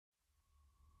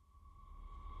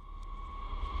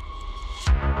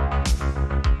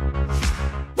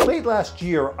late last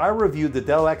year, I reviewed the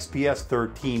Dell XPS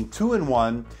 13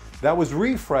 2-in-1 that was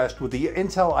refreshed with the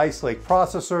Intel Ice Lake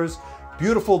processors,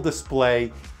 beautiful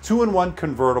display, 2-in-1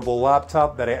 convertible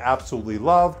laptop that I absolutely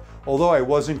loved, although I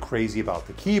wasn't crazy about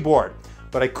the keyboard.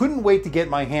 But I couldn't wait to get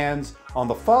my hands on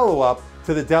the follow-up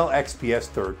to the Dell XPS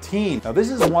 13. Now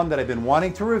this is one that I've been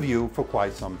wanting to review for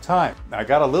quite some time. I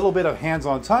got a little bit of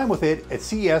hands-on time with it at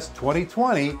CES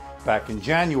 2020 back in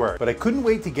January, but I couldn't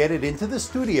wait to get it into the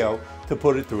studio to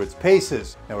put it through its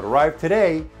paces. Now it arrived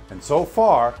today, and so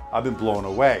far I've been blown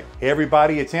away. Hey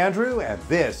everybody, it's Andrew, and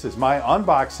this is my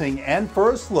unboxing and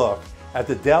first look at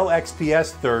the Dell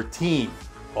XPS 13,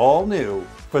 all new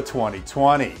for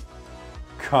 2020.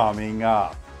 Coming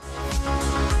up.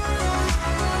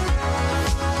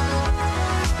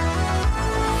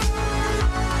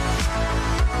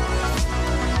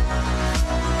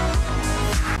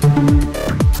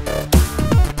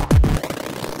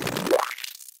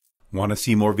 Want to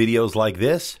see more videos like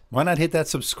this? Why not hit that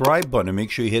subscribe button and make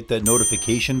sure you hit that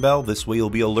notification bell. This way you'll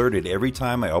be alerted every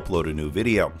time I upload a new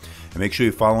video. And make sure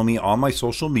you follow me on my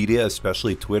social media,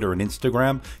 especially Twitter and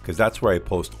Instagram, because that's where I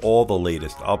post all the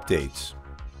latest updates.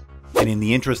 And in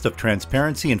the interest of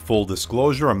transparency and full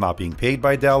disclosure, I'm not being paid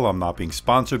by Dell, I'm not being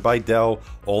sponsored by Dell.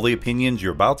 All the opinions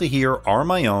you're about to hear are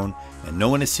my own, and no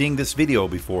one is seeing this video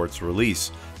before its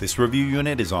release. This review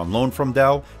unit is on loan from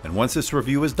Dell, and once this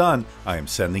review is done, I am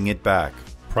sending it back.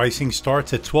 Pricing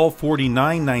starts at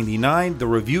 $1249.99. The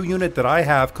review unit that I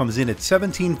have comes in at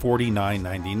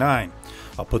 $1749.99.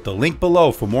 I'll put the link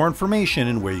below for more information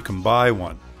and where you can buy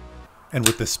one. And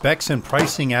with the specs and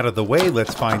pricing out of the way,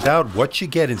 let's find out what you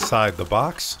get inside the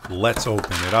box. Let's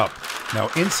open it up. Now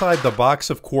inside the box,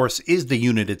 of course, is the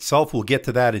unit itself. We'll get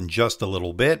to that in just a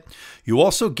little bit. You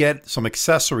also get some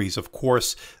accessories, of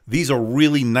course. These are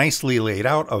really nicely laid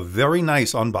out, a very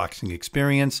nice unboxing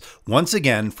experience, once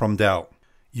again from Dell.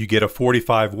 You get a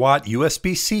 45-watt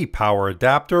USB-C power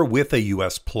adapter with a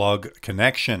US plug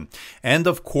connection. And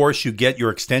of course, you get your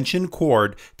extension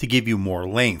cord to give you more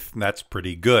length. That's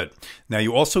pretty good. Now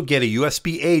you also get a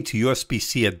USB-A to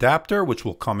USB-C adapter, which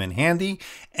will come in handy.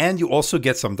 And you also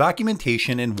get some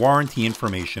documentation and warranty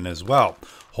information as well.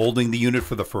 Holding the unit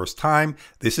for the first time,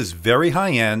 this is very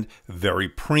high-end, very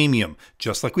premium,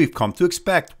 just like we've come to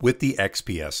expect with the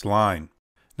XPS line.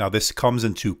 Now this comes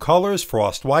in two colors,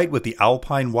 frost white with the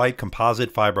alpine white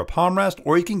composite fiber palm rest,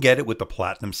 or you can get it with the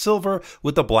platinum silver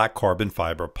with the black carbon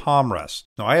fiber palm rest.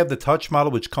 Now I have the touch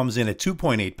model, which comes in at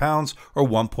 2.8 pounds or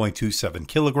 1.27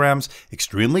 kilograms,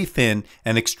 extremely thin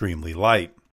and extremely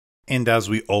light. And as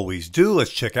we always do,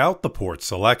 let's check out the port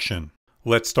selection.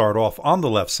 Let's start off on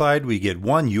the left side. We get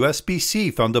one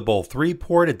USB-C Thunderbolt 3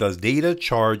 port. It does data,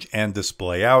 charge, and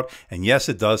display out. And yes,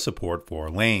 it does support 4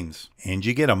 lanes. And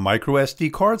you get a micro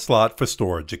SD card slot for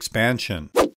storage expansion.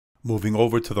 Moving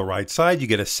over to the right side, you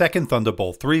get a second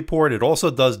Thunderbolt 3 port. It also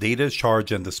does data,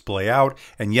 charge, and display out.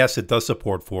 And yes, it does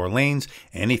support 4 lanes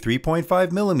and a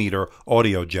 3.5mm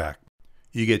audio jack.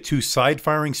 You get two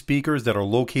side-firing speakers that are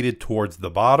located towards the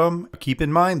bottom. Keep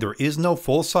in mind, there is no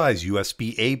full-size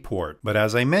USB-A port, but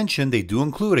as I mentioned, they do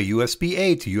include a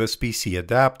USB-A to USB-C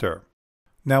adapter.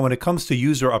 Now, when it comes to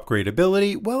user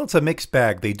upgradability, well, it's a mixed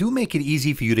bag. They do make it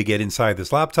easy for you to get inside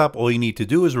this laptop. All you need to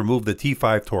do is remove the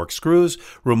T5 Torx screws,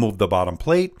 remove the bottom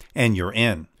plate, and you're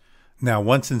in. Now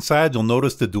once inside, you'll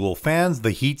notice the dual fans,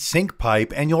 the heat sink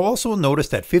pipe, and you'll also notice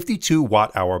that 52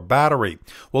 watt-hour battery.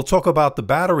 We'll talk about the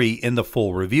battery in the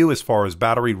full review as far as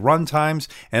battery run times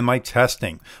and my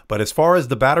testing. But as far as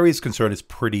the battery is concerned, it's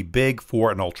pretty big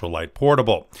for an ultralight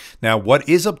portable. Now what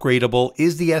is upgradable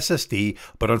is the SSD,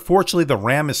 but unfortunately the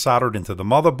RAM is soldered into the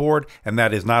motherboard and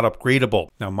that is not upgradable.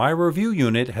 Now my review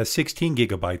unit has 16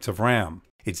 gigabytes of RAM.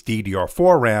 It's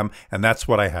DDR4 RAM, and that's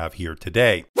what I have here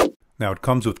today. Now it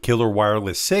comes with Killer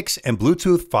Wireless 6 and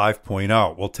Bluetooth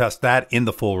 5.0. We'll test that in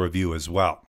the full review as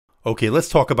well. Okay, let's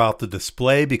talk about the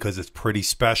display because it's pretty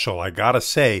special. I gotta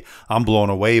say, I'm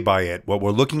blown away by it. What we're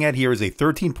looking at here is a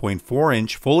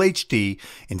 13.4-inch Full HD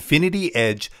Infinity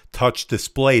Edge touch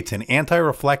display. It's an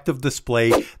anti-reflective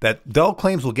display that Dell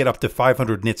claims will get up to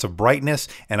 500 nits of brightness,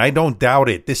 and I don't doubt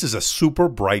it. This is a super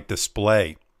bright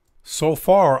display. So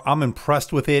far, I'm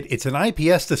impressed with it. It's an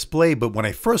IPS display, but when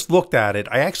I first looked at it,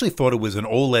 I actually thought it was an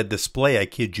OLED display. I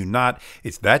kid you not.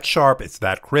 It's that sharp, it's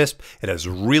that crisp, it has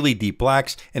really deep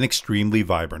blacks and extremely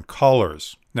vibrant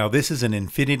colors. Now this is an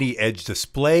Infinity Edge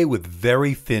display with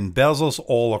very thin bezels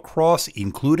all across,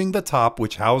 including the top,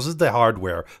 which houses the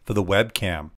hardware for the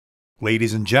webcam.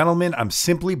 Ladies and gentlemen, I'm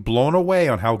simply blown away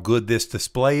on how good this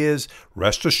display is.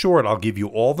 Rest assured, I'll give you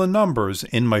all the numbers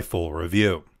in my full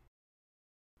review.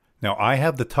 Now I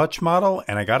have the touch model,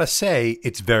 and I gotta say,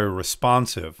 it's very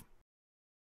responsive.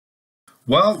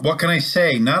 Well, what can I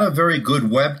say? Not a very good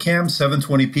webcam,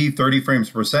 720p, 30 frames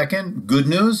per second. Good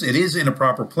news, it is in a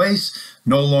proper place,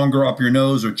 no longer up your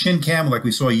nose or chin cam like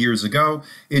we saw years ago.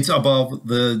 It's above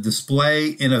the display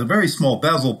in a very small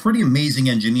bezel. Pretty amazing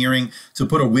engineering to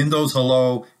put a Windows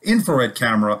Hello infrared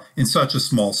camera in such a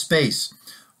small space.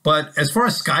 But as far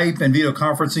as Skype and video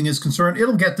conferencing is concerned,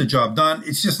 it'll get the job done.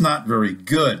 It's just not very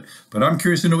good. But I'm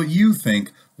curious to know what you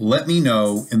think. Let me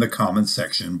know in the comments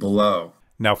section below.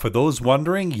 Now, for those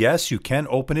wondering, yes, you can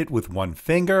open it with one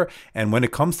finger, and when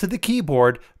it comes to the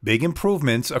keyboard, big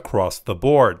improvements across the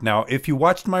board. Now, if you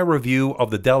watched my review of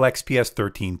the Dell XPS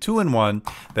 13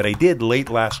 2-in-1 that I did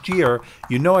late last year,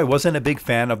 you know I wasn't a big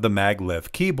fan of the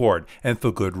maglev keyboard, and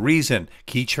for good reason.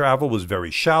 Key travel was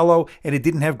very shallow, and it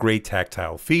didn't have great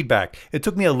tactile feedback. It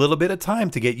took me a little bit of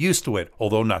time to get used to it.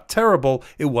 Although not terrible,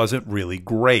 it wasn't really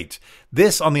great.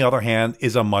 This, on the other hand,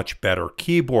 is a much better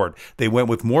keyboard. They went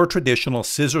with more traditional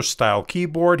scissor-style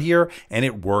keyboard here, and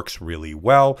it works really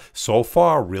well. So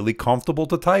far, really comfortable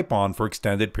to type on for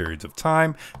extended periods of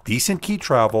time, decent key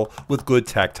travel with good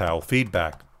tactile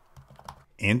feedback.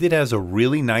 And it has a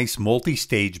really nice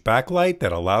multi-stage backlight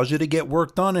that allows you to get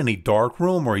work done in a dark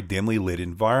room or a dimly lit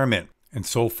environment. And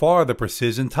so far, the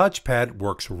Precision touchpad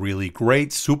works really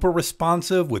great, super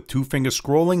responsive with two-finger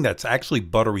scrolling that's actually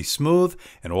buttery smooth,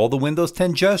 and all the Windows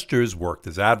 10 gestures worked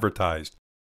as advertised.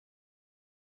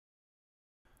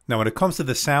 Now, when it comes to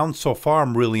the sound, so far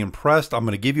I'm really impressed. I'm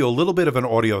going to give you a little bit of an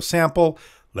audio sample.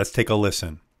 Let's take a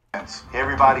listen. Hey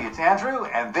everybody, it's Andrew,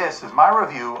 and this is my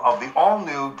review of the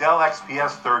all-new Dell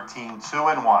XPS 13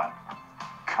 2-in-1.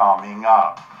 Coming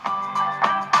up.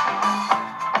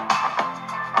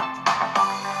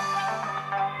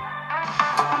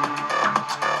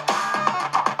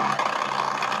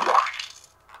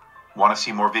 Want to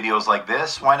see more videos like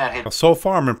this? Why not hit... So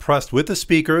far I'm impressed with the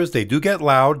speakers. They do get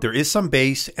loud, there is some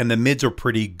bass, and the mids are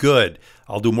pretty good.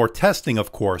 I'll do more testing,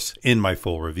 of course, in my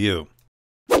full review.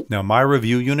 Now, my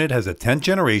review unit has a 10th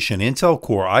generation Intel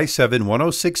Core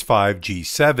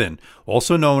i7-1065G7,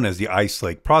 also known as the Ice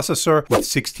Lake processor, with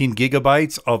 16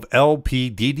 gigabytes of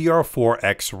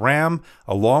LPDDR4X RAM,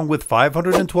 along with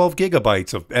 512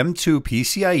 gigabytes of M2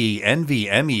 PCIe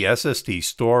NVMe SSD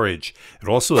storage. It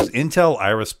also has Intel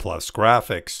Iris Plus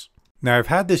graphics. Now, I've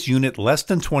had this unit less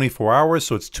than 24 hours,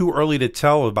 so it's too early to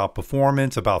tell about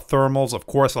performance, about thermals. Of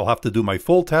course, I'll have to do my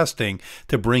full testing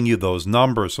to bring you those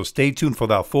numbers, so stay tuned for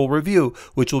that full review,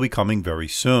 which will be coming very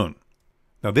soon.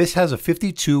 Now, this has a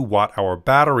 52 watt-hour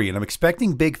battery, and I'm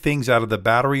expecting big things out of the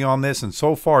battery on this, and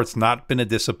so far it's not been a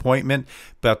disappointment.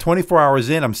 About 24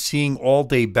 hours in, I'm seeing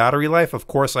all-day battery life. Of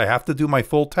course, I have to do my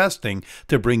full testing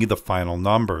to bring you the final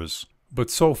numbers.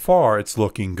 But so far, it's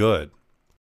looking good.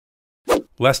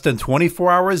 Less than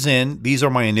 24 hours in, these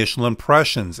are my initial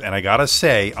impressions, and I gotta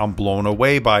say, I'm blown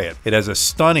away by it. It has a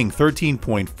stunning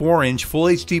 13.4-inch Full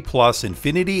HD Plus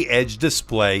Infinity Edge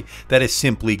display that is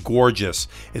simply gorgeous.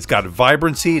 It's got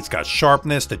vibrancy, it's got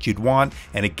sharpness that you'd want,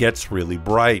 and it gets really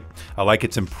bright. I like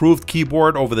its improved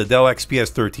keyboard over the Dell XPS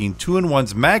 13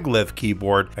 2-in-1's maglev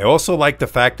keyboard. I also like the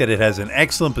fact that it has an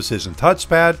excellent Precision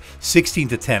touchpad,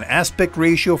 16:10 aspect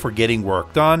ratio for getting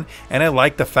work done, and I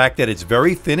like the fact that it's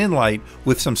very thin and light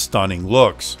with some stunning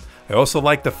looks. I also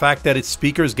like the fact that its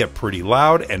speakers get pretty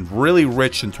loud and really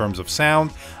rich in terms of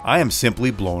sound. I am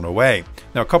simply blown away.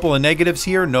 Now, a couple of negatives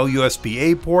here: no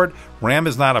USB-A port, RAM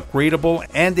is not upgradable,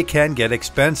 and it can get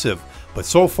expensive. But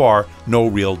so far, no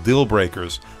real deal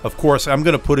breakers. Of course, I'm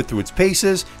going to put it through its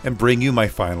paces and bring you my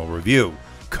final review,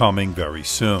 coming very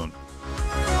soon.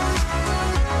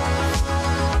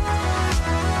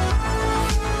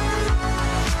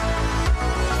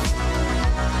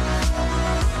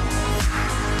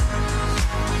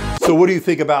 So what do you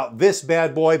think about this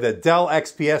bad boy, the Dell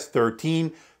XPS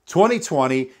 13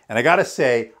 2020? And I gotta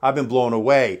say, I've been blown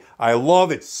away. I love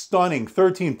its stunning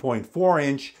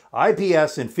 13.4-inch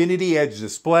IPS Infinity Edge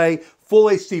display, Full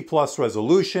HD Plus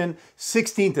resolution,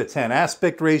 16:10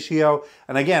 aspect ratio.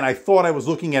 And again, I thought I was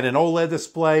looking at an OLED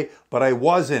display, but I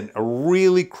wasn't. A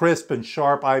really crisp and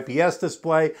sharp IPS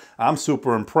display. I'm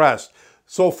super impressed.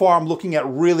 So far, I'm looking at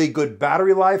really good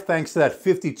battery life thanks to that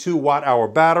 52 watt-hour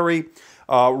battery.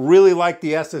 Really like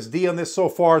the SSD on this so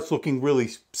far. It's looking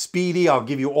really speedy. I'll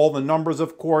give you all the numbers,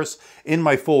 of course, in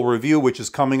my full review, which is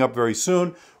coming up very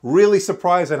soon. Really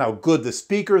surprised at how good the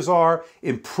speakers are.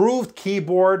 Improved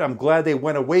keyboard. I'm glad they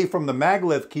went away from the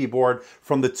maglev keyboard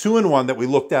from the 2-in-1 that we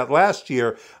looked at last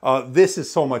year. This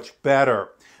is so much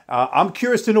better. I'm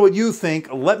curious to know what you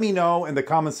think. Let me know in the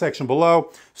comment section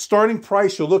below. Starting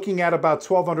price, you're looking at about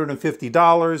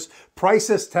 $1,250.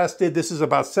 Prices tested, this is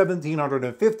about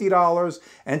 $1,750.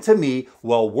 And to me,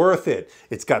 well worth it.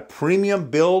 It's got premium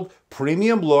build,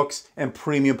 premium looks and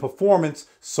premium performance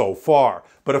so far.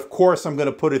 But of course, I'm going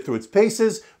to put it through its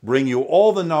paces, bring you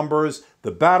all the numbers,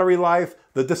 the battery life,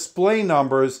 the display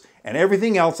numbers, and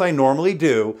everything else I normally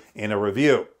do in a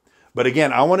review. But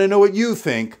again, I want to know what you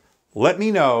think. Let me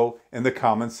know in the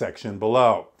comment section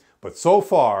below. But so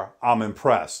far, I'm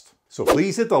impressed. So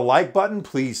please hit the like button,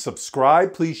 please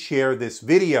subscribe, please share this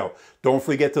video. Don't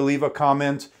forget to leave a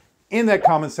comment in that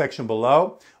comment section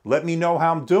below. Let me know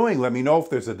how I'm doing. Let me know if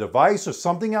there's a device or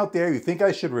something out there you think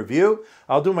I should review.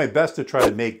 I'll do my best to try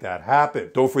to make that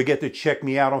happen. Don't forget to check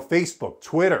me out on Facebook,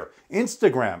 Twitter,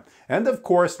 Instagram, and of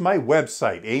course my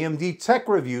website,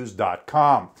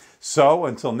 amdtechreviews.com. So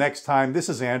until next time, this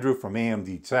is Andrew from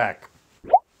AMD Tech.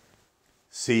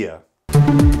 See ya.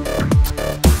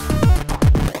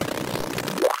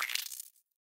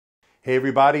 Hey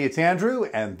everybody, it's Andrew,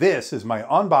 and this is my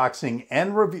unboxing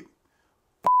and review.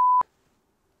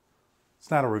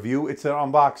 It's not a review, it's an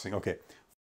unboxing. Okay,